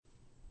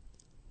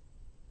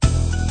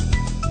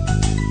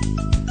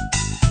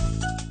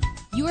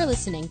are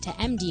listening to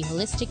MD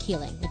Holistic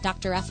Healing with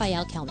Dr.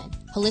 Raphael Kelman,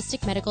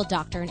 holistic medical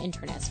doctor and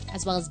internist,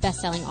 as well as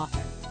best-selling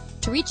author.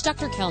 To reach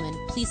Dr. Kelman,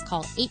 please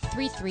call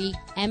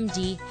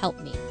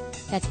 833-MD-HELP-ME.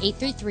 That's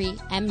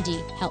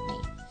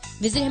 833-MD-HELP-ME.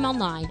 Visit him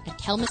online at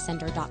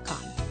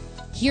kelmancenter.com.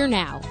 Here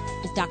now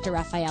is Dr.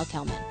 Raphael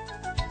Kelman.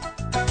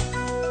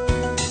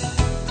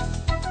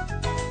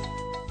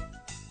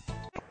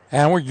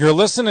 And you're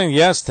listening,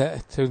 yes,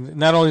 to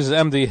not only is it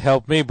MD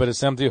Help Me, but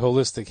it's MD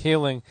Holistic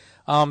Healing.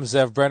 I'm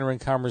Zev Brenner in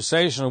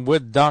conversation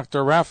with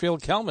Dr. Raphael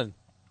Kelman.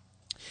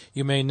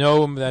 You may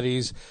know him that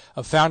he's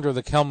a founder of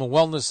the Kelman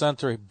Wellness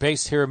Center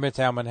based here in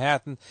Midtown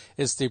Manhattan.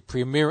 It's the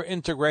premier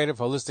integrative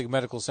holistic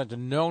medical center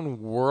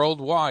known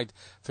worldwide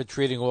for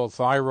treating all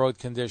thyroid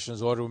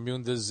conditions,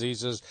 autoimmune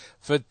diseases,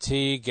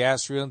 fatigue,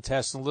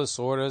 gastrointestinal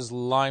disorders,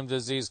 Lyme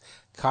disease,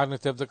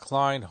 cognitive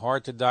decline,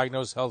 hard to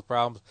diagnose health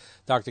problems.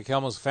 Dr.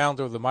 Kelman is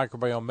founder of the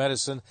Microbiome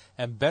Medicine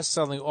and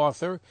best-selling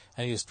author,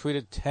 and he has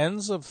treated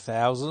tens of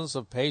thousands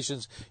of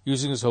patients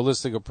using his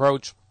holistic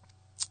approach.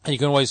 And you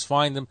can always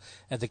find him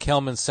at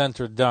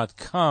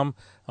thekelmancenter.com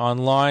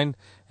online,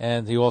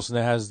 and he also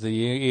has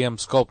the EM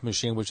Sculpt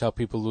machine, which helps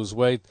people lose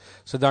weight.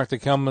 So, Dr.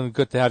 Kelman,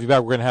 good to have you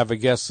back. We're going to have a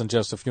guest in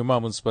just a few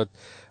moments, but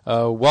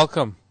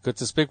welcome. Good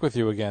to speak with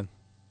you again.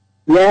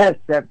 Yes,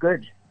 that's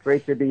good.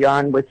 Great to be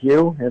on with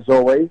you, as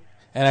always.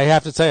 And I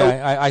have to tell you,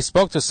 I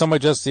spoke to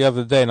somebody just the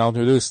other day, and I'll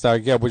introduce that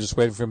again. We're just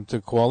waiting for him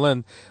to call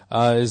in.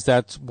 Is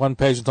that one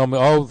patient told me,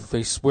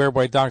 they swear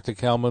by Dr.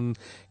 Kelman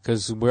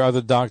because where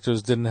other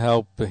doctors didn't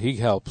help, he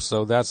helps.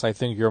 So that's, I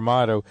think, your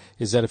motto,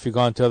 is that if you've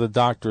gone to other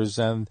doctors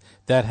and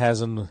that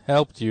hasn't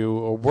helped you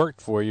or worked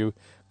for you,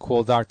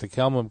 call Dr.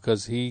 Kelman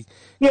because he...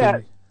 Yeah.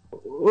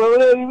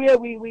 Well,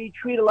 we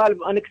treat a lot of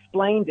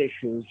unexplained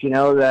issues,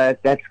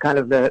 that's kind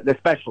of the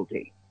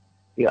specialty,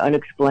 the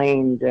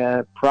unexplained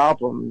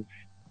problems.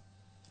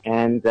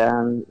 And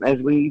as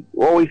we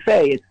always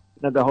say, it's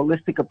the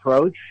holistic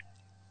approach.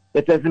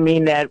 That doesn't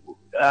mean that,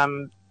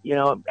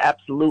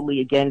 absolutely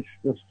against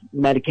the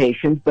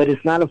medications, but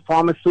it's not a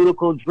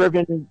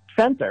pharmaceutical-driven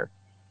center.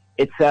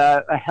 It's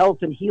a health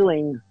and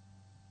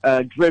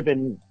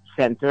healing-driven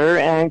center,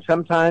 and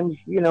sometimes,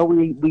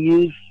 we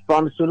use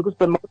pharmaceuticals,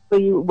 but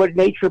mostly what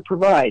nature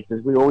provides,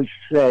 as we always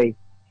say,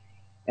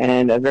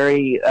 and a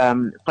very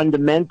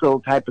fundamental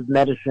type of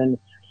medicine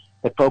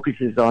that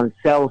focuses on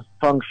cell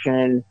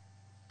function,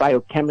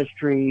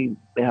 biochemistry,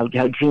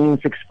 how genes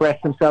express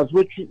themselves,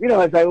 which,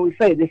 as I always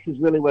say, this is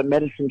really what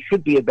medicine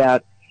should be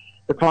about.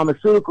 The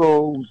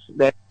pharmaceuticals,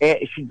 that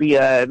it should be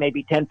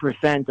maybe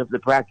 10% of the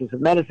practice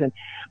of medicine,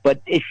 but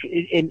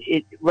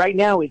right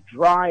now it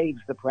drives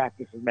the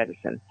practice of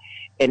medicine.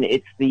 And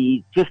it's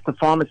just the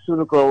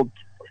pharmaceutical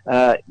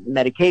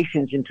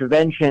medications,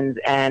 interventions,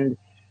 and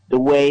the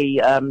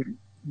way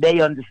they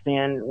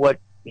understand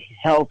what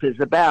health is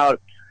about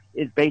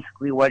is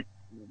basically what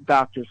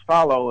doctors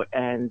follow,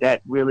 and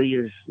that really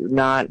is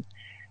not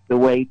the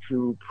way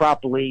to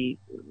properly,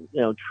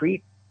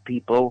 treat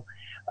people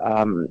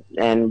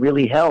and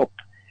really help.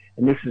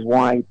 And this is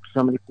why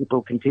so many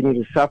people continue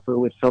to suffer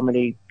with so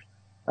many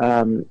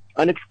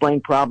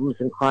unexplained problems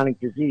and chronic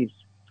disease.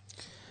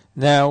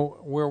 Now,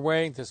 we're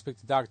waiting to speak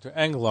to Dr.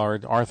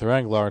 Englard, Arthur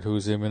Englard,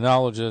 who's an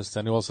immunologist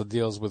and who also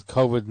deals with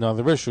COVID and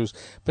other issues.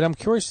 But I'm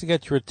curious to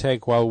get your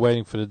take while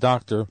waiting for the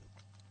doctor.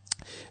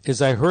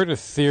 I heard a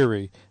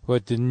theory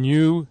about the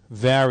new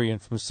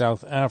variant from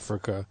South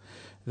Africa.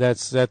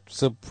 That's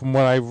from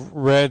what I've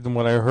read and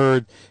what I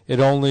heard, it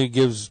only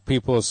gives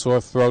people a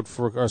sore throat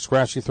or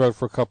scratchy throat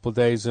for a couple of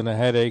days and a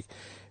headache.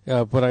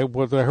 But I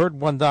heard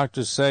one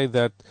doctor say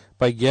that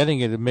by getting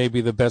it, it may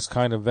be the best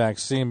kind of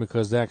vaccine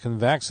because that can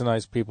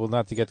vaccinate people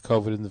not to get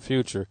COVID in the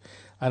future.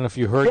 I don't know if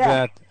you heard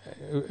that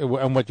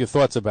and what your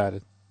thoughts about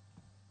it.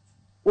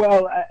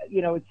 Well,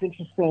 it's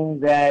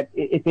interesting that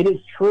if it is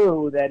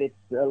true that it's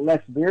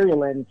less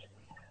virulent,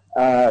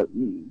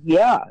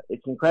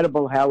 it's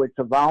incredible how it's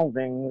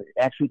evolving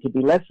actually to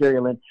be less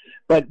virulent.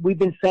 But we've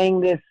been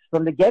saying this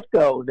from the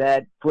get-go,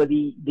 that for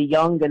the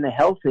young and the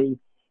healthy,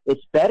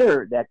 it's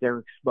better that they're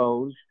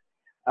exposed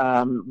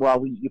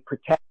while you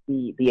protect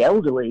the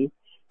elderly,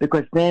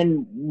 because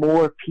then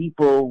more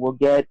people will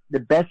get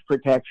the best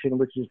protection,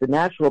 which is the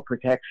natural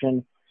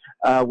protection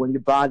when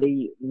your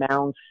body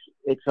mounts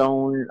its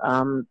own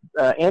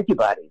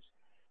antibodies.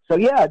 So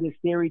this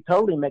theory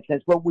totally makes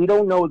sense, but we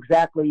don't know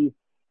exactly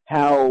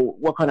how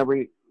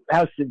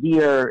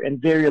severe and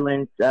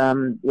virulent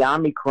the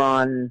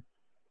Omicron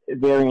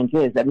variant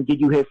is. I mean, did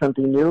you hear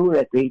something new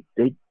that they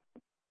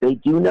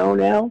do know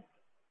now?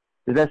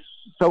 Because that's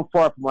so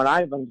far from what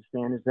I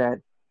understand is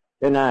that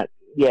they're not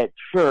yet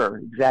sure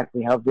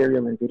exactly how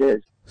virulent it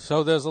is.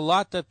 So there's a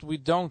lot that we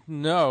don't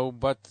know,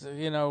 but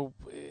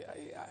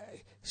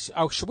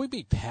should we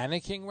be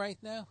panicking right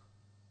now?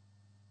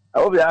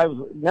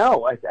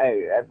 No,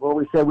 I've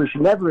always said we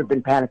should never have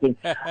been panicking.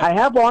 I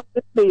have on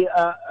with me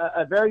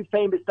a very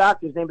famous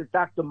doctor. His name is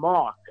Dr.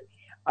 Mark,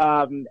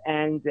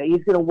 and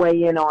he's going to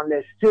weigh in on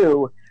this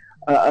too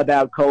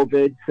about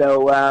COVID.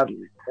 So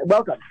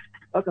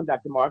welcome,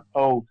 Dr. Mark.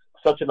 Oh,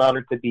 such an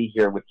honor to be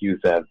here with you,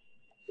 Zev.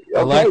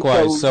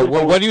 Likewise. So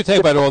what do you think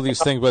about all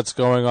these things? What's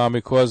going on?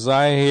 Because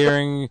I'm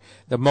hearing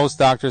that most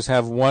doctors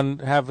have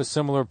a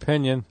similar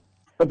opinion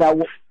about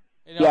what?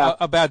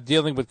 About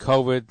dealing with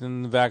COVID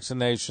and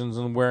vaccinations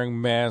and wearing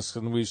masks,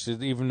 and we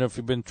should, even if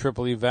you've been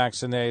triply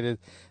vaccinated,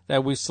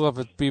 that we still have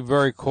to be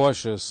very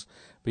cautious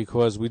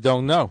because we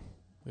don't know.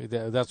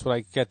 That's what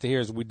I get to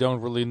hear is we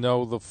don't really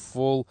know the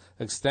full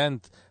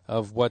extent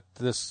of what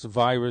this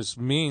virus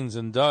means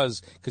and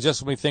does. Because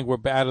just when we think we're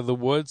out of the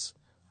woods,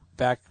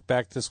 back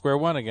to square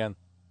one again.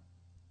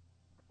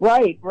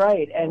 Right,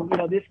 and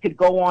this could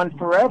go on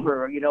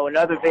forever.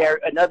 Another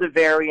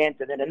variant,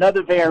 and then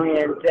another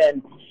variant,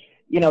 and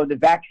the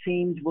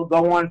vaccines will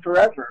go on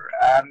forever.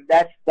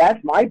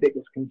 That's my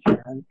biggest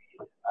concern.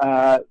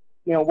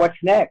 What's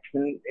next?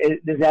 And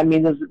does that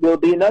mean there'll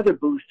be another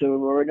booster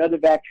or another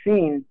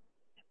vaccine?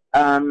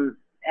 And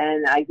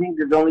I think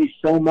there's only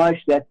so much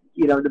that,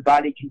 the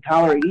body can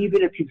tolerate,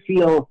 even if you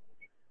feel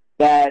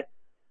that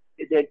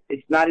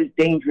it's not as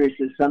dangerous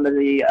as some of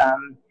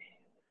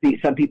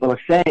some people are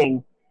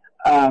saying.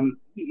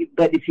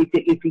 But if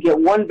you get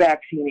one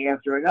vaccine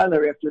after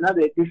another,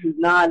 this is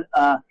not,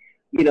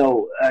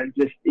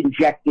 just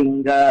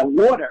injecting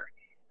water.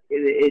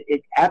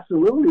 It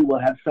absolutely will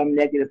have some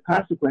negative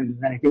consequences,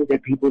 and I think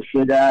that people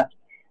should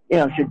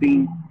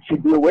be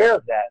aware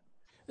of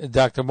that.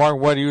 Dr.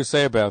 Martin, what do you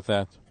say about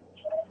that?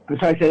 I'm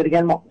sorry, say it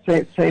again. Say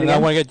it again. I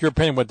want to get your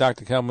opinion what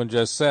Dr. Kelman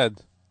just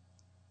said.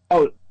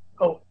 Oh,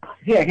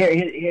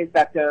 here's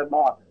Dr.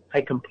 Martin.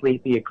 I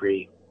completely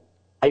agree.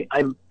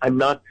 I'm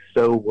not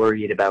so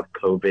worried about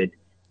COVID.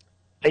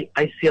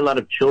 I see a lot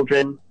of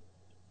children.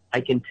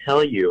 I can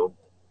tell you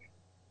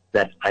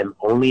that I'm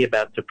only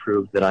about to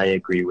prove that I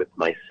agree with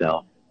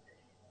myself.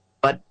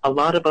 But a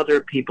lot of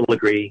other people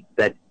agree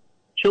that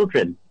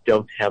children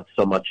don't have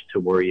so much to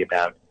worry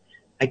about.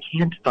 I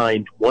can't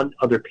find one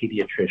other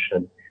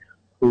pediatrician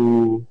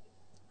who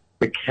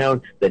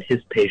recounts that his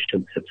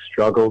patients have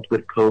struggled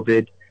with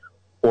COVID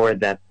or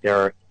that there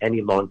are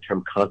any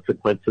long-term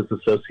consequences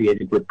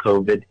associated with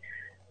COVID.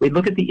 We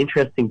look at the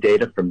interesting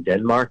data from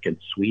Denmark and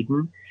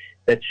Sweden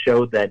that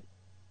show that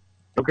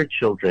younger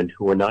children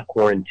who were not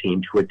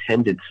quarantined, who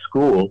attended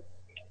school,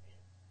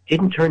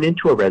 didn't turn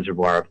into a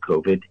reservoir of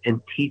COVID,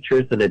 and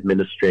teachers and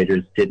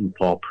administrators didn't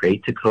fall prey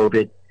to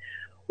COVID.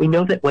 We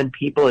know that when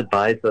people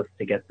advise us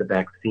to get the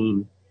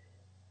vaccine,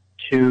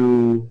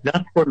 to,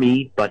 not for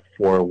me, but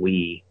for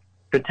we,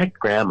 protect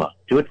grandma,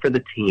 do it for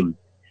the team.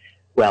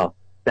 Well,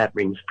 that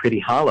rings pretty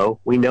hollow.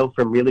 We know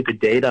from really good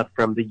data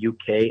from the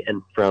UK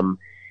and from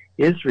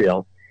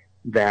Israel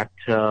that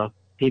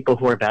people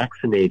who are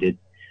vaccinated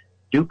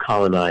do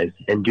colonize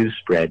and do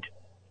spread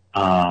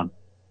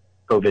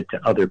COVID to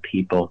other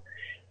people.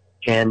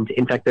 And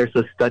in fact, there's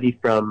a study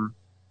from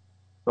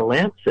The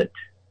Lancet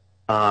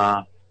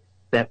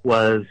that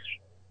was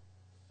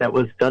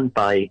done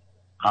by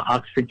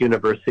Oxford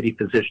University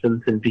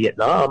physicians in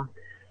Vietnam,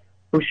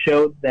 who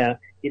showed that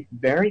it's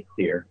very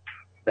clear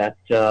that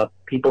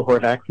people who are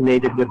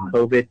vaccinated with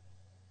COVID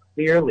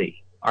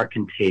clearly are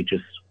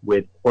contagious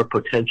with, or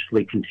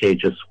potentially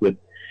contagious with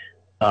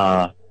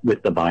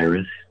the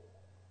virus.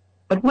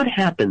 But what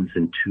happens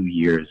in 2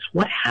 years?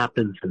 What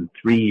happens in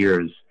 3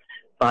 years,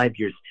 5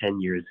 years, 10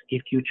 years,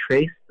 if you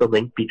trace the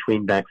link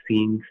between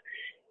vaccines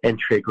and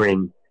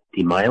triggering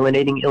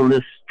demyelinating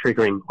illness,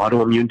 triggering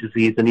autoimmune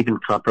disease, and even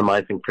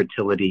compromising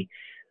fertility?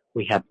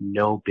 We have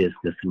no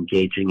business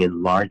engaging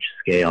in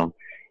large-scale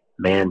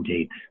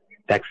mandates.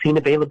 Vaccine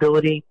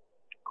availability?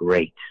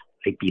 Great.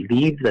 I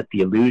believe that the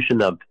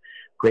illusion of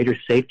greater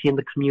safety in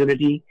the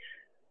community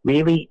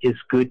really is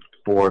good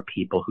for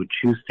people who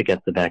choose to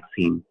get the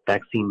vaccine.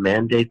 Vaccine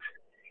mandates,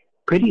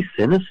 pretty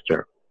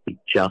sinister. We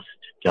just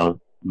don't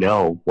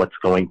know what's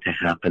going to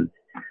happen.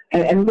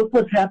 And look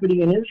what's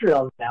happening in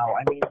Israel now.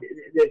 I mean,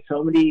 there's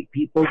so many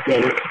people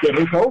getting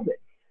COVID,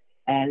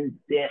 and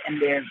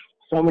there's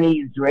so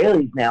many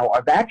Israelis now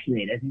are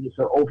vaccinated. I think it's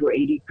over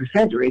 80%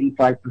 or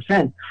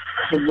 85%.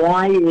 So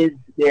why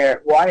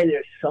are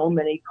there so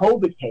many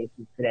COVID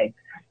cases today?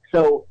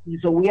 So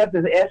we have to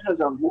ask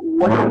ourselves,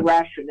 what's the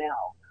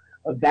rationale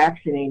of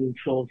vaccinating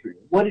children?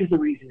 What is the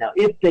reason now?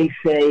 If they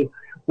say,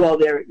 well,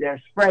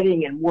 they're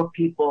spreading and more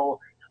people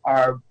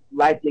are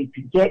likely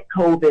to get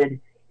COVID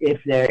if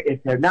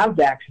they're not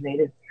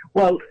vaccinated.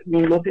 Well, I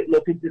mean, look at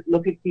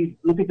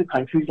the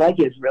countries like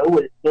Israel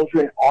where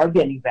children are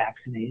getting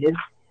vaccinated,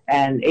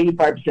 and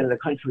 85% of the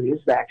country is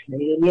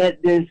vaccinated, and yet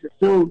there's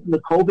still the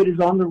COVID is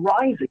on the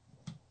rise.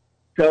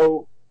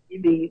 So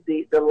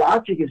the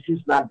logic is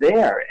just not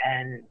there,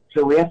 and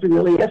so we have to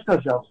really ask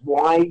ourselves,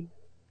 why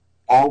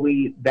are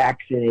we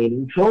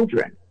vaccinating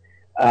children?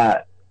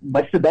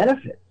 What's the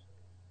benefit?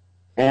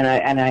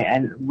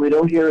 And we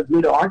don't hear a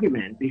good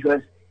argument,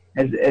 because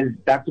as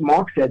Dr.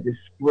 Mark said, the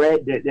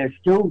spread, they're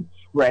still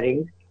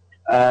spreading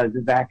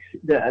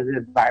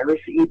the virus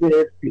even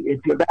if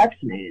you're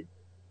vaccinated,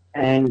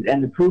 and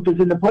the proof is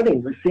in the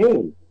pudding. We're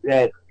seeing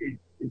that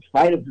in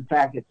spite of the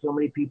fact that so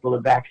many people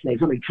are vaccinated,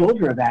 so many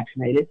children are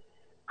vaccinated,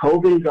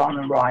 COVID is on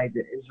the rise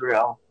in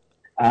Israel,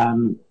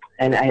 and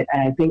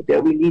I think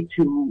that we need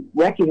to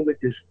reckon with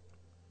this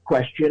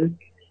question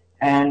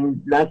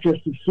and not just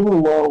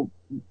assume, well,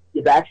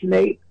 you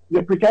vaccinate,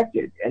 you're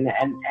protected. And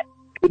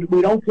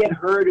we don't get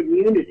herd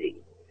immunity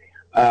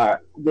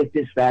with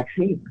this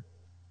vaccine.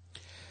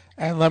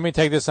 And let me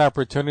take this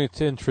opportunity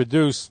to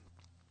introduce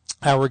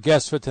our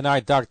guest for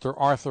tonight, Dr.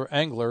 Arthur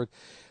Englert.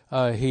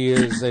 He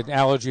is an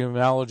allergy and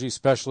immunology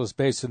specialist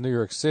based in New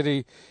York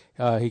City.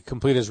 He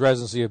completed his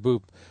residency at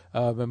Boop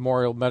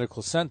Memorial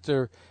Medical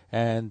Center,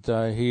 and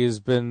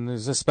he's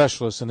a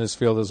specialist in this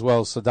field as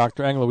well. So,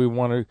 Dr. Englert, we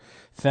want to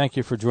thank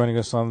you for joining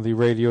us on the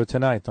radio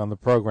tonight on the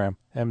program,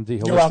 MD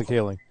Holistic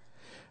Healing.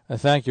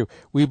 Thank you.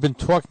 We've been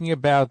talking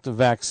about the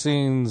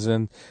vaccines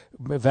and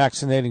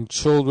vaccinating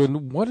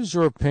children. What is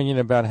your opinion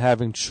about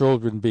having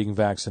children being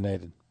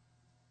vaccinated?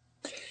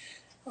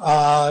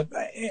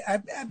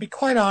 I'd be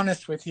quite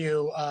honest with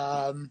you.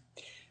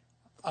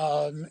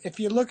 If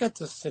you look at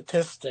the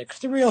statistics,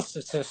 the real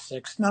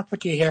statistics, not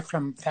what you hear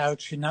from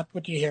Fauci, not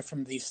what you hear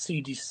from the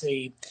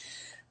CDC,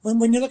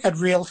 when you look at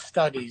real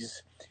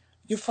studies,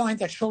 you find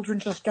that children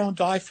just don't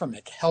die from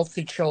it,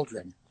 healthy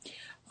children.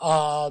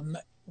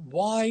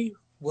 Why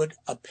would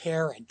a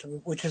parent,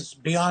 which is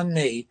beyond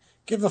me,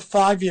 give a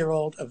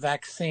 5-year-old a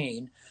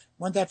vaccine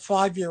when that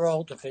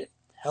 5-year-old, if a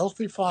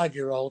healthy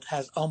 5-year-old,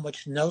 has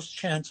almost no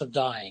chance of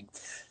dying?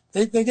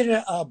 They did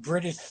a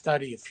British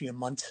study a few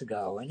months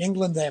ago. In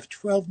England, they have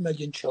 12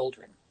 million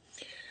children.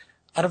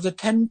 Out of the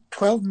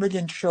 12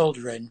 million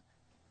children,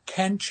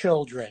 10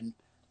 children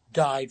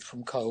died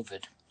from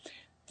COVID.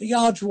 The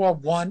odds were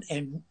 1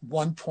 in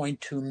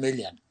 1.2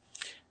 million.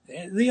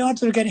 The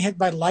odds of getting hit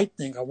by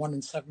lightning are 1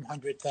 in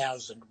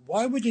 700,000.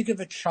 Why would you give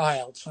a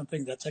child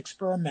something that's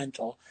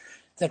experimental,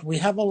 that we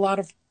have a lot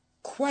of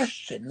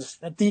questions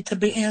that need to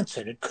be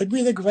answered? It could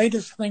be the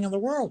greatest thing in the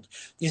world,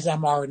 these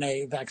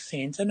mRNA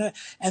vaccines, and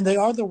they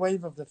are the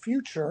wave of the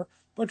future,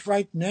 but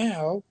right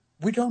now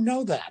we don't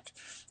know that.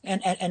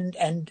 And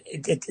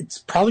it's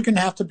probably going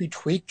to have to be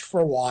tweaked for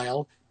a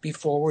while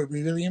before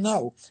we really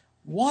know.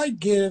 Why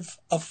give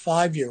a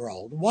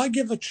 5-year-old, why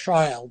give a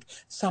child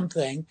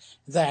something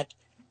that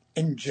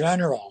in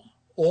general,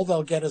 all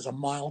they'll get is a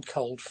mild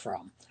cold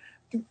from?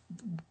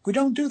 We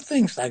don't do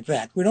things like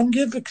that. We don't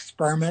give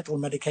experimental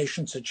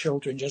medications to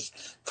children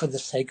just for the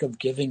sake of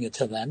giving it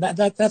to them.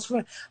 That's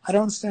what I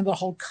don't understand, the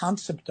whole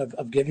concept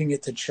of giving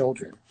it to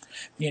children.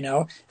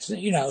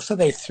 So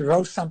they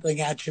throw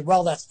something at you.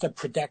 Well, that's to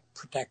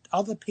protect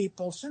other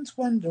people. Since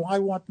when do I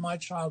want my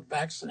child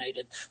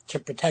vaccinated to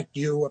protect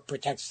you or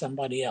protect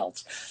somebody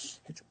else?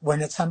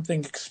 When it's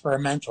something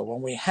experimental,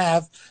 when we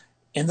have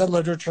in the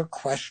literature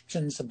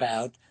questions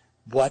about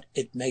what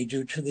it may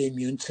do to the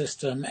immune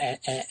system,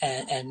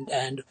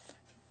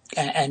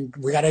 and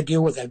we got to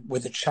deal with it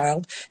with a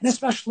child, and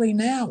especially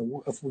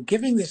now, if we're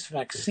giving this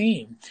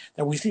vaccine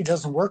that we see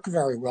doesn't work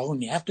very well,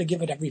 and you have to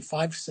give it every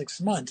 5-6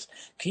 months.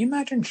 Can you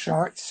imagine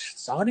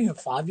starting a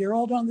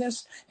 5-year-old on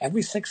this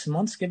every 6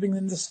 months, giving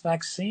them this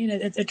vaccine?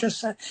 It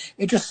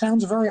just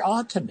sounds very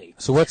odd to me.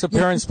 So, what's a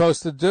parent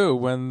supposed to do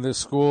when the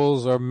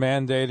schools are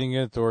mandating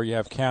it, or you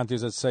have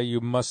counties that say you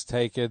must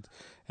take it?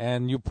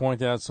 And you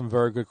pointed out some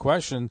very good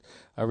question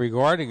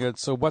regarding it.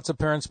 So what's a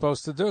parent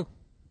supposed to do?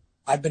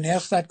 I've been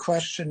asked that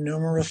question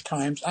numerous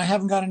times. I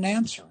haven't got an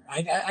answer.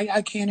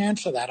 I can't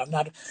answer that. I'm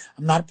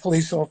not a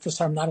police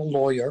officer. I'm not a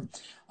lawyer.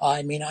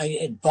 I mean,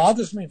 it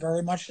bothers me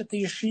very much that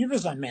the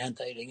yeshivas are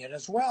mandating it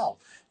as well.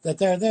 That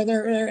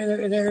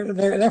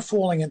they're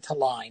falling into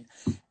line,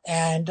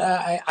 and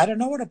I don't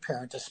know what a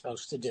parent is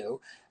supposed to do.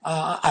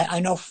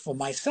 I know for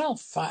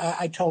myself.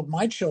 I told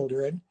my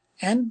children,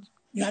 and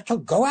you have to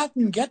go out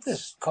and get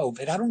this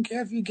COVID. I don't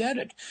care if you get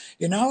it,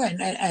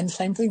 and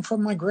same thing for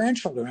my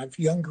grandchildren. I have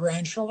young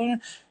grandchildren.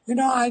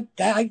 I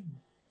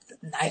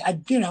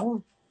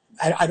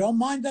don't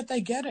mind that they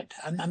get it.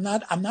 I'm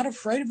not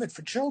afraid of it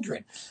for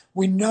children.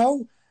 We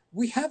know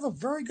we have a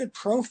very good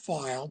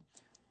profile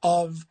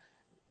of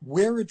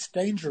where it's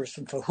dangerous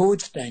and for who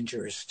it's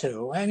dangerous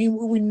to. I mean,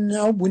 we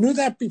knew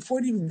that before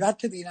it even got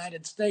to the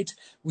United States.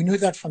 We knew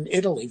that from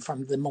Italy,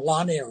 from the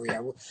Milan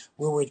area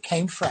where it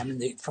came from,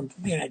 it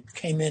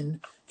came in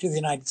to the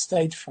United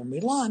States from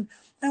Milan.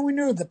 And we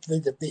knew that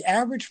the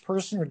average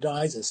person who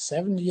dies is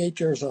 78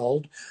 years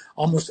old.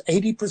 Almost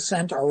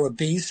 80% are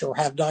obese or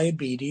have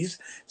diabetes.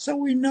 So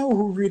we know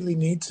who really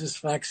needs this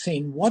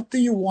vaccine. What do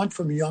you want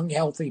from young,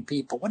 healthy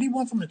people? What do you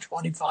want from a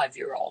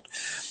 25-year-old?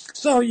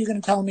 So you're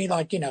going to tell me,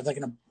 they're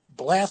going to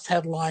blast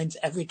headlines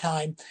every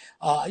time,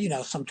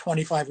 some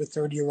 25 or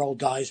 30-year-old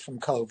dies from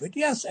COVID.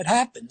 Yes, it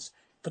happens,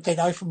 but they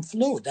die from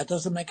flu. That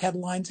doesn't make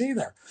headlines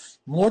either.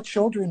 More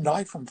children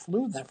die from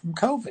flu than from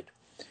COVID.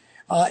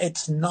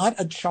 It's not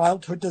a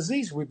childhood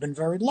disease. We've been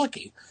very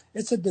lucky.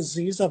 It's a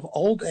disease of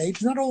old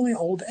age, not only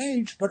old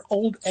age, but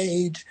old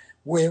age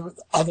with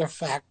other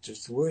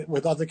factors,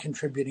 with other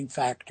contributing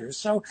factors.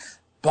 So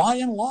by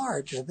and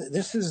large,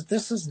 this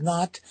is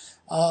not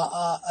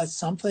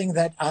something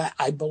that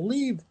I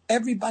believe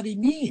everybody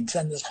needs.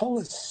 And this whole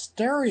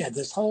hysteria,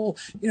 this whole,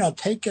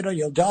 take it or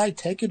you'll die,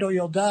 take it or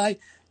you'll die.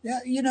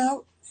 Yeah,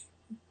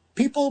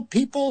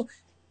 people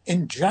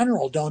in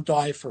general don't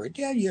die for it.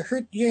 Yeah, you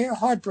hear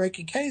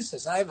heartbreaking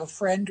cases. I have a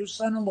friend whose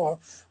son-in-law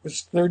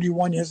was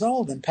 31 years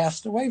old and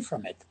passed away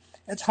from it.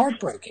 It's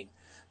heartbreaking.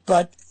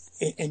 But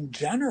in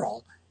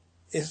general,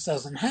 this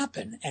doesn't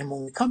happen. And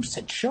when it comes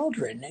to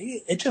children,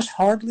 it's just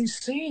hardly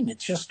seen.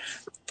 It's just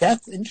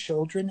death in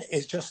children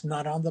is just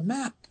not on the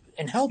map.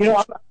 And health.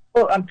 I'm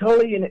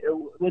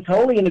we're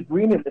totally in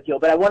agreement with you,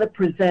 but I want to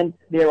present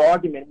their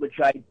argument, which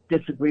I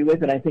disagree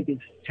with, and I think is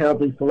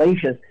terribly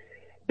fallacious.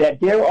 That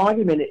their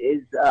argument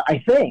is,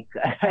 I think,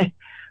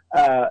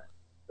 I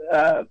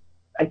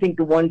think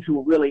the ones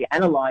who really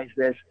analyze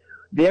this,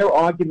 their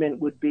argument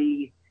would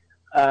be,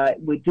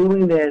 we're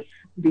doing this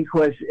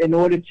because in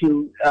order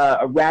to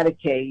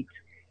eradicate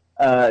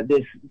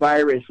this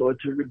virus or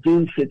to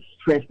reduce its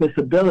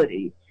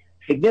transmissibility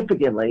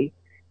significantly,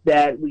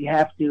 that we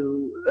have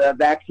to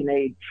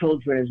vaccinate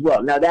children as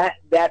well. Now,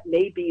 that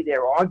may be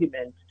their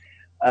argument,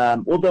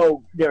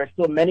 although there are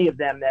still many of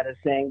them that are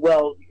saying,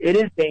 well, it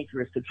is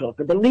dangerous to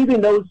children. But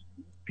leaving those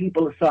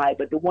people aside,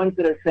 but the ones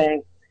that are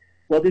saying,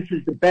 well, this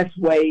is the best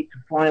way to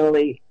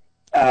finally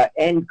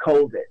end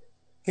COVID.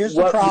 Here's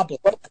the problem.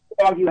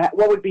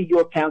 What would be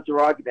your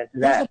counter argument to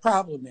that? Here's the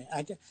problem.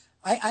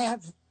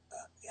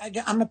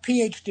 I'm a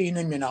PhD in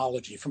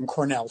immunology from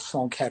Cornell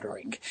Sloan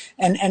Kettering,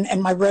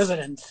 and my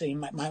residency,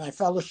 my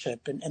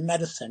fellowship in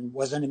medicine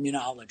was in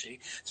immunology.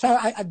 So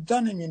I've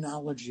done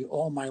immunology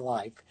all my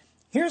life.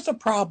 Here's the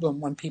problem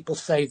when people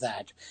say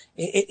that.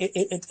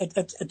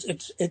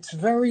 It's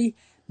very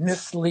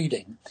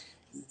misleading.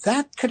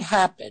 That could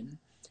happen.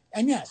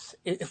 And yes,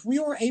 if we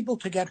were able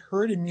to get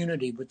herd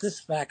immunity with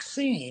this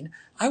vaccine,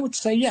 I would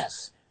say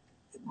yes.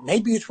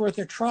 Maybe it's worth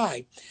a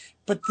try.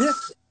 But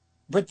this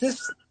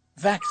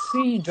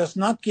vaccine does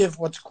not give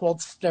what's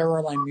called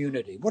sterile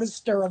immunity. What is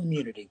sterile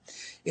immunity?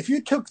 If you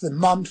took the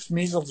mumps,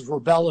 measles,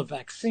 rubella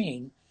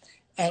vaccine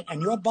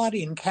and your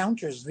body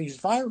encounters these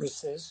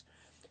viruses,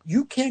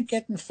 you can't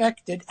get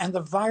infected and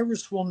the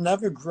virus will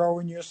never grow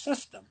in your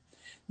system.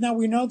 Now,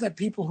 we know that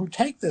people who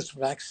take this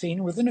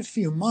vaccine within a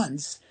few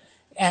months,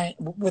 and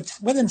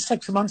within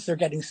 6 months they're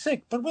getting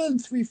sick, but within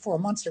 3-4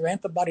 months their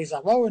antibodies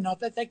are low enough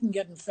that they can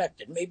get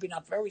infected. Maybe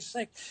not very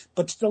sick,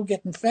 but still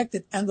get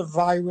infected, and the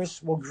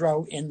virus will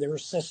grow in their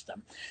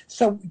system.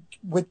 So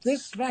with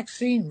this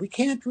vaccine, we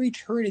can't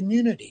reach herd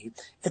immunity.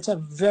 It's a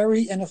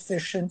very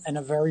inefficient and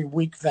a very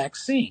weak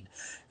vaccine.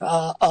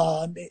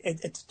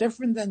 It's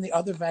different than the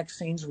other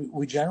vaccines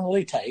we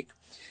generally take.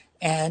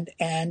 And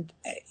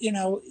you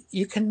know,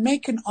 you can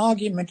make an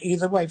argument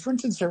either way. For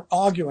instance, they're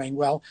arguing,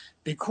 well,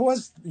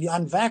 because the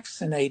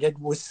unvaccinated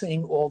was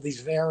seeing all these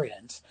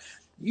variants.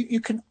 You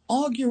can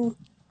argue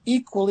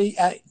equally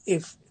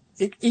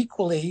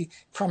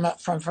from a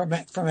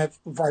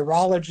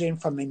virology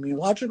and from an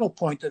immunological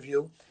point of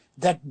view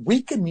that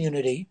weak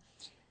immunity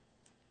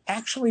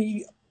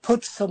actually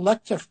puts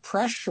selective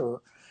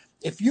pressure.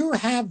 If you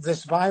have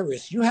this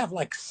virus, you have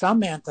like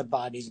some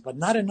antibodies, but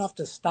not enough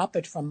to stop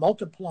it from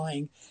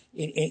multiplying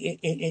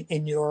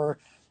in your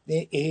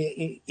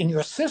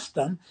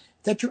system,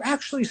 that you're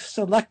actually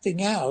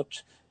selecting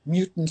out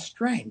mutant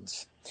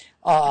strains.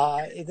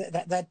 That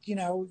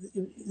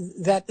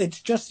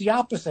it's just the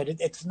opposite.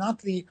 It's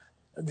not the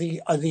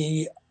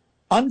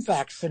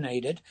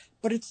unvaccinated,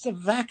 but it's the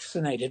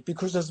vaccinated,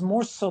 because there's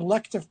more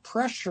selective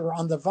pressure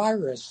on the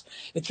virus.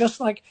 It's just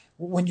like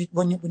when you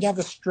have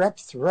a strep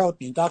throat,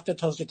 the doctor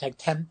tells you to take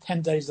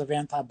 10 days of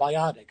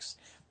antibiotics.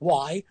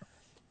 Why?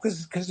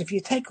 Because if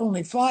you take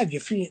only 5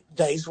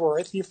 days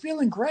worth, you're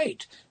feeling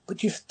great,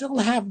 but you still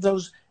have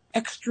those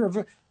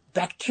extra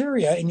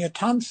bacteria in your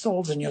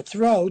tonsils and your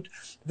throat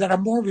that are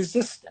more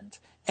resistant,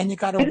 and you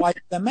got to wipe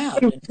them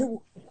out.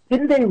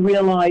 Didn't they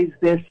realize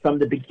this from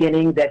the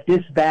beginning, that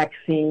this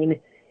vaccine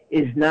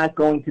is not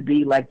going to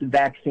be like the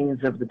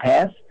vaccines of the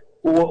past?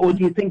 Or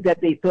do you think that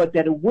they thought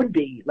that it would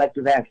be like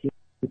the vaccines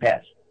of the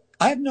past?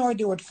 I have no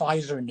idea what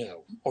Pfizer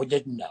knew or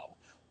didn't know.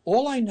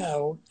 All I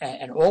know,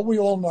 and all we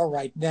all know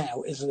right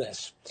now, is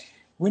this.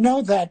 We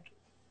know that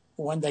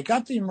when they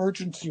got the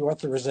emergency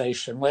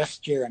authorization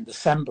last year in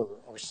December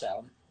or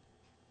so,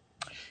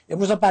 it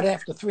was about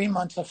after 3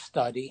 months of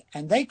study,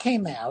 and they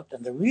came out,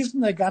 and the reason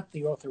they got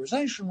the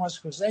authorization was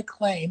because they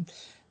claimed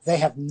they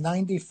have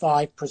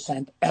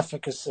 95%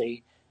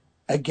 efficacy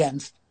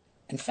against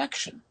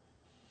infection.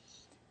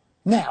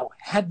 Now,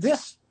 had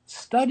this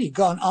study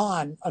gone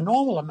on a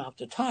normal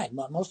amount of time,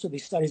 most of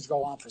these studies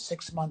go on for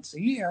 6 months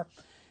a year,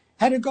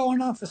 had it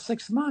gone on for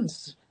 6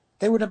 months,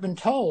 they would have been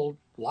told,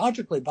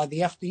 logically, by the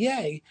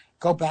FDA,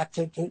 go back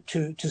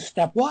to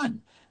step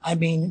one. I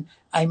mean,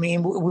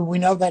 we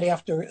know that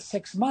after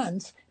 6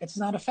 months, it's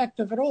not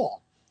effective at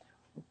all.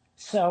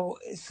 So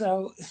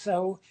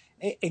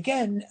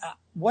again,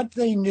 what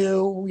they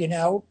knew,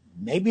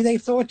 maybe they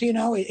thought,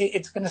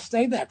 it's going to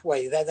stay that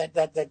way,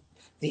 that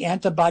the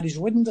antibodies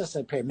wouldn't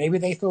disappear. Maybe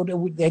they thought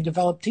they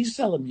developed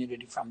T-cell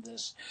immunity from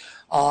this.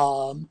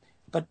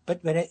 But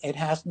it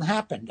hasn't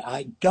happened.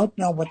 I don't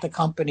know what the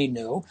company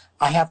knew.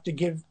 I have to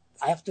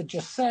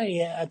just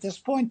say at this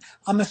point,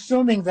 I'm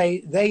assuming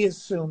they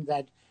assumed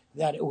that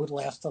it would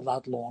last a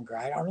lot longer.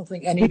 I don't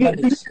think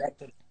anybody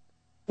expected it.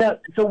 Now,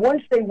 so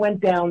once they went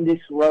down this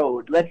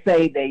road, let's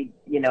say they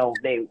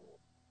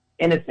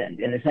innocent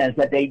in the sense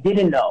that they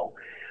didn't know.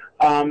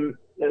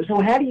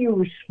 So how do you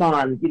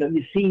respond?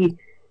 You see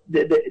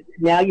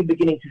now you're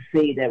beginning to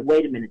see that,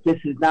 wait a minute, this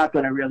is not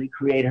going to really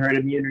create herd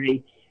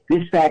immunity.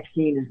 This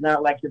vaccine is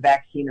not like the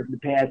vaccine of the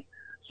past.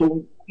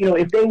 So,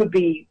 if they would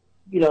be,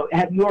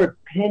 have your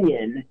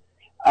opinion,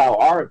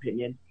 our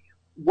opinion,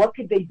 what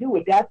could they do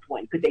at that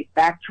point? Could they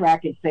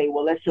backtrack and say,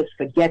 well, let's just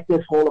forget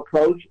this whole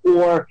approach?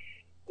 Or,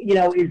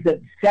 is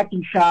the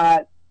second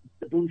shot,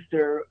 the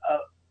booster,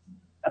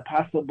 a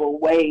possible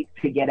way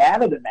to get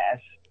out of the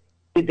mess?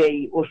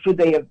 Should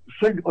they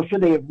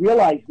have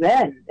realized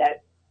then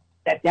that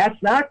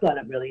that's not going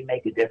to really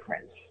make a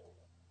difference?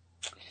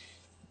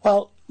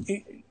 Well,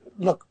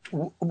 look,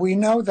 we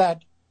know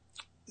that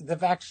the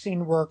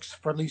vaccine works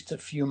for at least a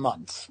few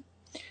months.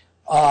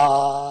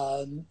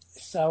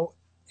 So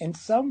in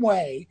some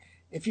way,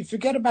 if you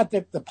forget about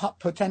the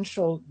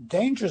potential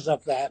dangers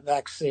of that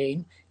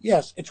vaccine,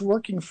 yes, it's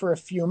working for a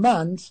few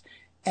months.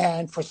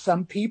 And for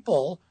some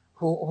people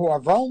who are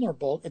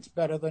vulnerable, it's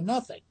better than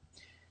nothing.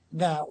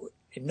 Now,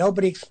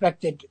 nobody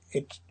expected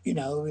it,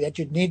 that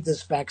you'd need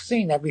this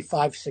vaccine every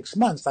 5-6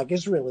 months, like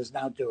Israel is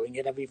now doing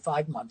it every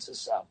 5 months or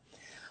so.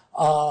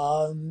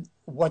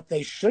 What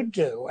they should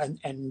do,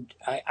 and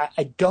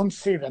I don't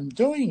see them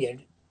doing it,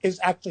 is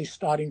actually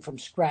starting from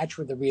scratch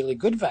with a really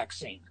good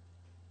vaccine.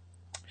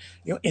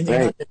 In the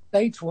United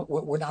States,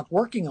 we're not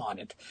working on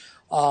it.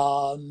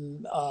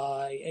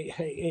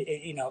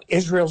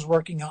 Israel's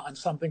working on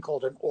something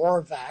called an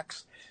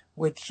Oravax,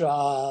 which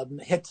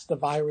hits the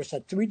virus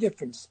at 3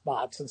 different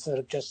spots instead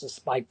of just a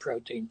spike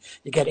protein.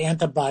 You get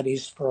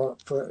antibodies for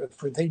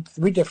the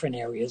 3 different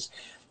areas.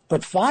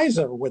 But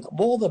Pfizer, with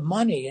all the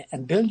money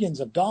and billions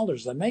of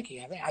dollars they're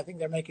making, I think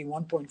they're making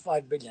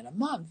 $1.5 billion a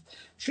month,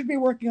 should be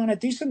working on a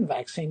decent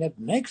vaccine. It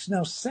makes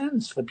no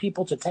sense for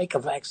people to take a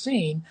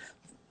vaccine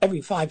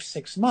every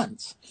 5-6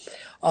 months.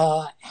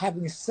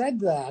 Having said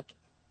that,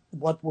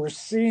 what we're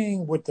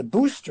seeing with the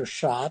booster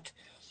shot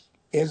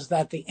is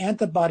that the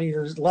antibody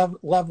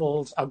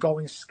levels are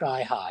going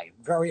sky high,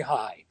 very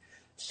high.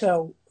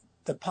 So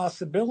the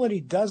possibility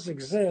does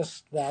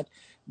exist that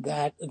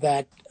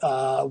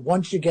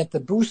once you get the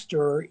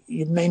booster,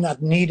 you may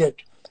not need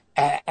it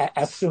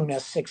as soon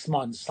as 6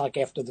 months, like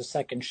after the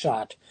second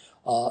shot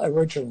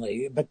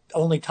originally, but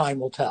only time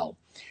will tell.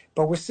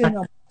 But we're seeing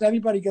almost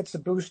everybody gets a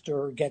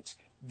booster gets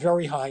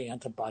very high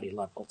antibody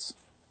levels.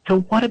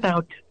 So what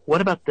about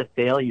the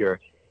failure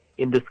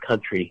in this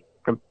country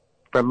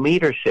from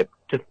leadership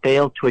to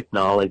fail to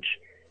acknowledge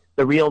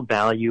the real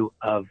value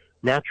of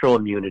natural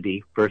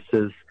immunity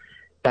versus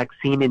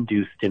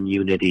vaccine-induced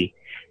immunity?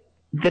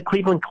 The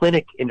Cleveland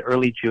Clinic in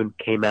early June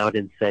came out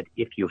and said,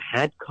 if you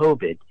had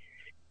COVID,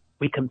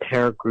 we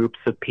compare groups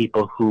of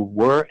people who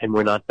were and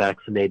were not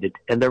vaccinated.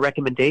 And their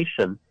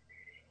recommendation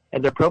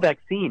and their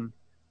pro-vaccine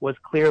was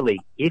clearly,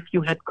 if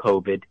you had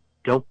COVID,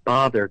 don't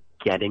bother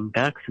getting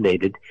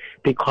vaccinated,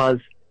 because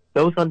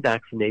those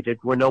unvaccinated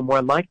were no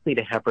more likely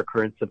to have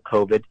recurrence of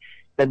COVID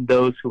than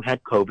those who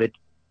had COVID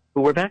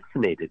who were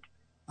vaccinated.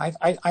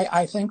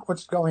 I think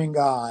what's going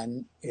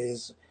on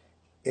is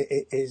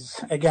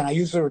again, I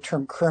use the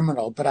term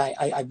criminal, but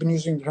I've been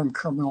using the term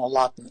criminal a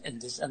lot in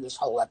this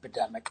whole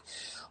epidemic.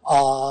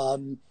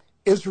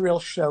 Israel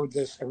showed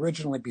this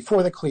originally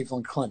before the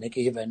Cleveland Clinic,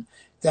 even,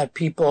 that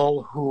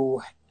people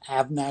who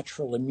have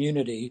natural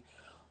immunity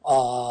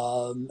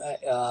are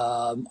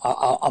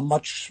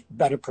much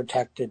better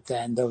protected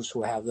than those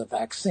who have the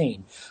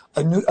vaccine.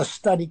 A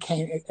study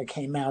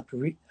came out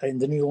in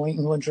the New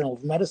England Journal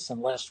of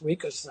Medicine last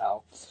week or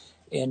so,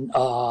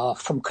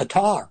 from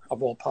Qatar,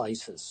 of all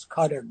places,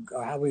 Qatar,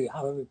 how do we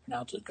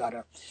pronounce it,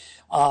 Qatar,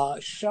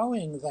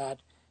 showing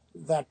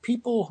that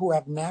people who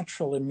have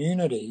natural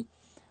immunity,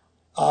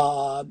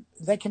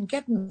 they can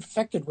get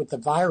infected with the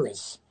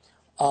virus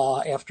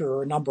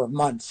after a number of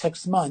months,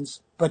 6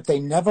 months, but they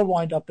never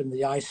wind up in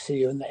the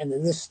ICU. And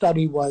this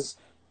study went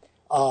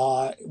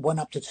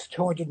up to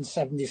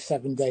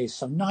 277 days,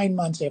 so 9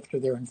 months after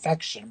their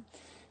infection,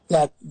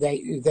 that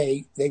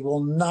they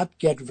will not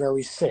get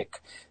very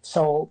sick.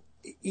 So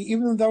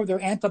even though their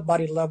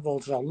antibody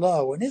levels are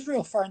low, and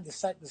Israel found the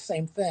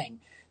same thing,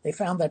 they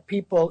found that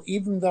people,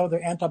 even though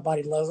their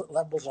antibody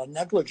levels are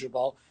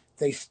negligible,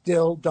 they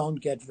still don't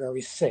get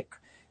very sick.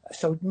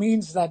 So it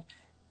means that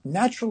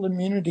natural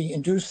immunity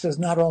induces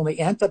not only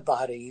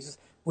antibodies,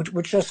 which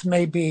just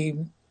may be,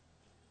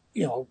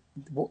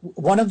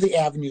 one of the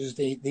avenues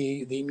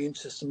the immune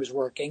system is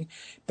working,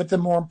 but the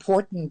more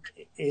important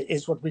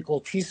is what we call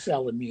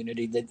T-cell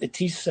immunity, the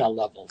T-cell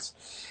levels.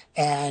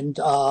 And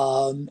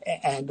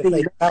if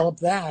they develop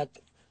that,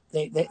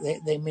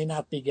 they may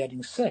not be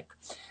getting sick.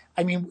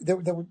 I mean, there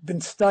have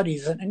been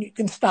studies, and you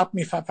can stop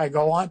me if I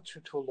go on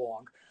too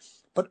long,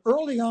 but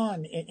early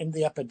on in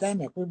the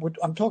epidemic,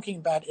 I'm talking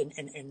about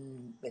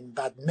in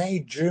about May,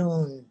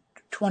 June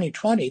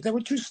 2020, there were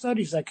 2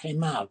 studies that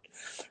came out,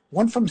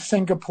 one from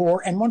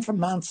Singapore and one from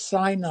Mount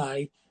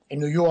Sinai in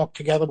New York,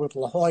 together with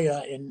La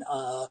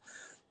Jolla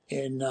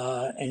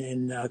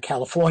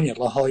California,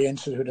 La Jolla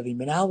Institute of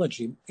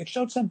Immunology, it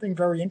showed something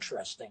very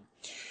interesting.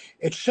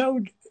 It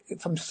showed,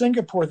 from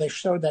Singapore, they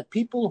showed that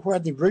people who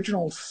had the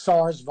original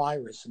SARS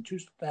virus in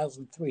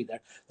 2003,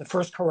 the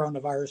first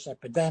coronavirus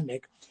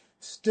epidemic,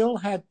 still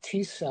had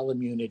T-cell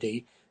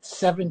immunity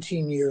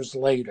 17 years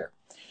later.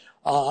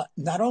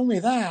 Not only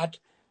that,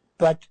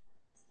 but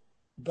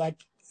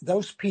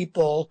those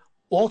people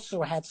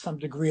also had some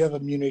degree of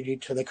immunity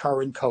to the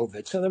current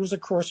COVID. So there was a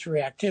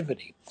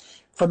cross-reactivity.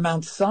 From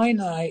Mount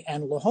Sinai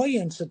and La Jolla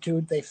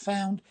Institute, they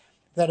found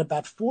that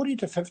about 40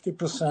 to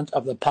 50%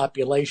 of the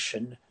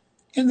population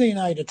in the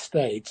United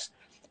States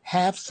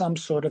have some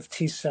sort of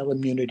T-cell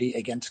immunity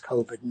against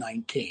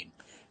COVID-19.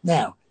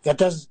 Now,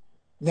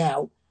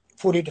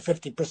 40 to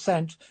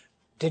 50%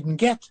 didn't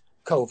get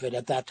COVID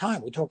at that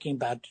time. We're talking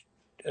about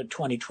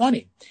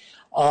 2020.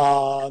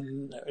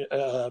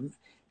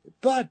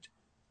 But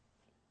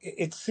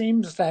it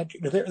seems that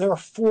there are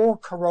 4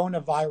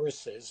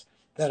 coronaviruses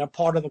that are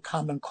part of the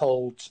common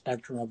cold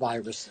spectrum of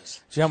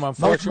viruses. Jim,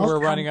 unfortunately, we're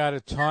running out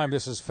of time.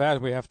 This is fast.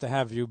 We have to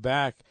have you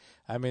back.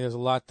 I mean, there's a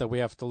lot that we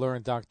have to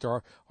learn.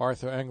 Dr.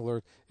 Arthur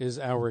Englert is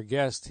our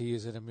guest. He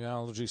is an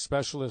immunology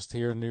specialist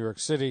here in New York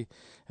City.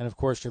 And, of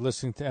course, you're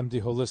listening to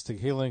MD Holistic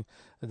Healing.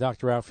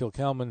 Dr. Raphael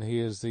Kelman, he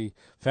is the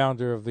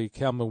founder of the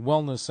Kelman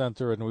Wellness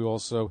Center. And we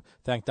also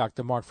thank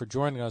Dr. Mark for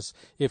joining us.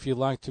 If you'd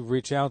like to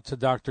reach out to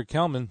Dr.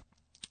 Kelman,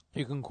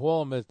 you can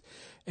call him at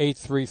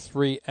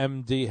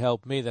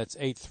 833-MD-HELP-ME. That's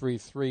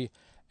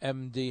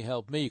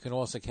 833-MD-HELP-ME. You can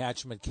also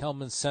catch him at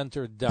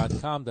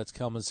KelmanCenter.com. That's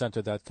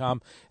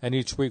KelmanCenter.com. And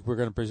each week we're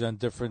going to present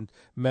different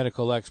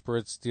medical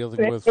experts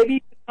dealing with... Maybe you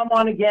can come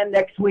on again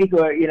next week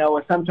or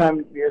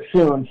sometime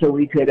soon so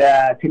we could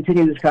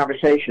continue this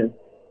conversation.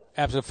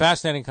 Absolutely.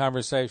 Fascinating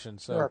conversation.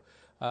 So Sure.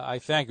 I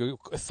thank you.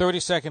 A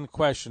 30-second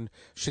question.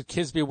 Should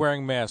kids be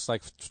wearing masks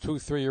like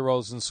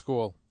 2-3-year-olds in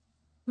school?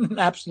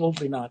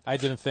 Absolutely not. I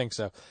didn't think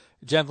so.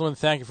 Gentlemen,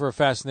 thank you for a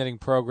fascinating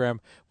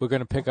program. We're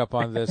going to pick up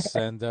on this,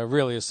 and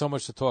really, there's so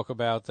much to talk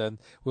about, and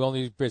we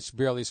only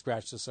barely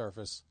scratched the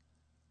surface.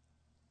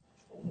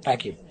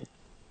 Thank you.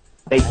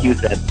 Thank you,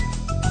 Zed.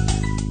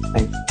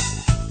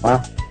 Thanks.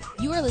 Wow.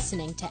 You are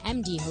listening to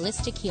MD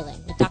Holistic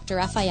Healing with Dr.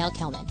 Raphael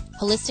Kelman,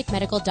 holistic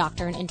medical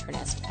doctor and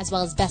internist, as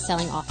well as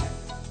best-selling author.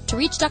 To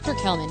reach Dr.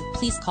 Kelman,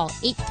 please call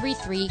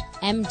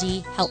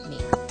 833-MD-HELP-ME.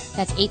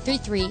 That's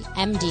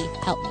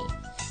 833-MD-HELP-ME.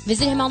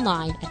 Visit him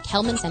online at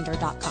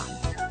KelmanCenter.com.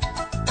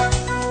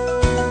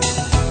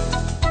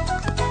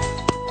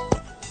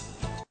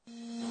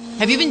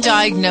 Have you been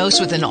diagnosed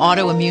with an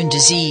autoimmune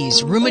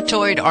disease,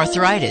 rheumatoid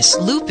arthritis,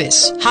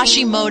 lupus,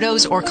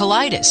 Hashimoto's, or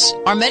colitis?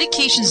 Are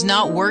medications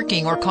not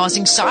working or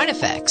causing side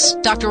effects?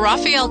 Dr.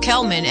 Raphael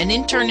Kelman, an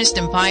internist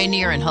and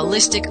pioneer in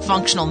holistic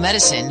functional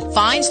medicine,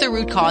 finds the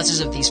root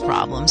causes of these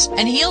problems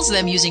and heals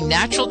them using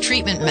natural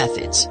treatment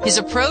methods. His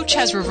approach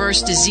has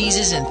reversed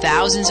diseases in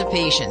thousands of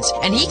patients,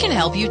 and he can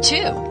help you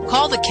too.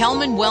 Call the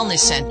Kelman Wellness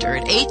Center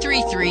at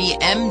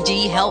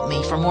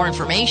 833-MD-HELP-ME for more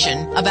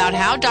information about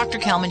how Dr.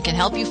 Kelman can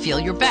help you feel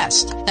your best.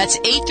 That's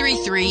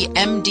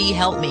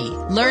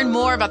 833-MD-HELP-ME. Learn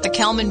more about the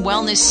Kelman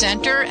Wellness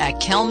Center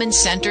at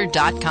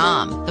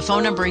KelmanCenter.com. The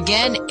phone number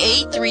again,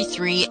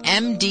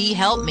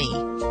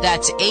 833-MD-HELP-ME.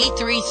 That's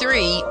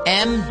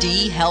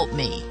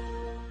 833-MD-HELP-ME.